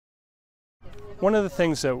One of the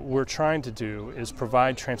things that we're trying to do is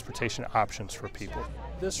provide transportation options for people.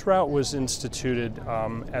 This route was instituted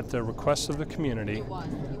at the request of the community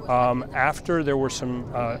after there were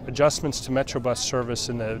some adjustments to Metrobus service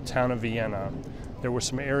in the town of Vienna. There were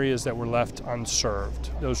some areas that were left unserved.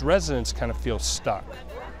 Those residents kind of feel stuck.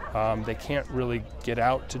 They can't really get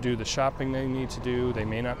out to do the shopping they need to do. They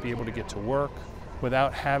may not be able to get to work.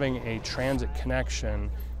 Without having a transit connection,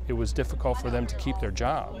 it was difficult for them to keep their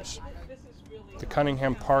jobs. The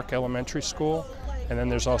Cunningham Park Elementary School, and then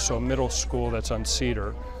there's also a middle school that's on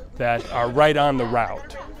Cedar that are right on the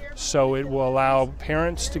route. So it will allow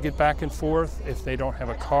parents to get back and forth if they don't have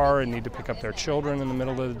a car and need to pick up their children in the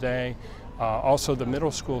middle of the day. Also, the middle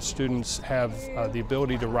school students have the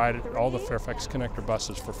ability to ride all the Fairfax Connector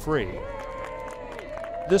buses for free.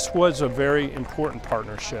 This was a very important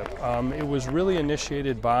partnership. It was really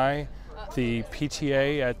initiated by the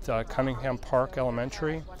PTA at Cunningham Park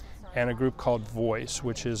Elementary and a group called Voice,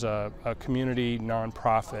 which is a community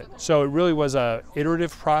nonprofit. So it really was an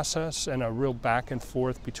iterative process and a real back and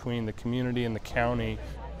forth between the community and the county.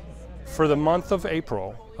 For the month of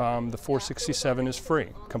April, the 467 is free,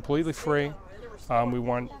 completely free. We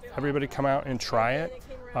want everybody to come out and try it,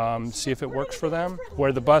 see if it works for them,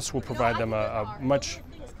 where the bus will provide them a much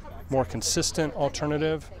more consistent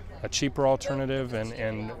alternative, a cheaper alternative,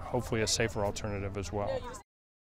 and hopefully a safer alternative as well.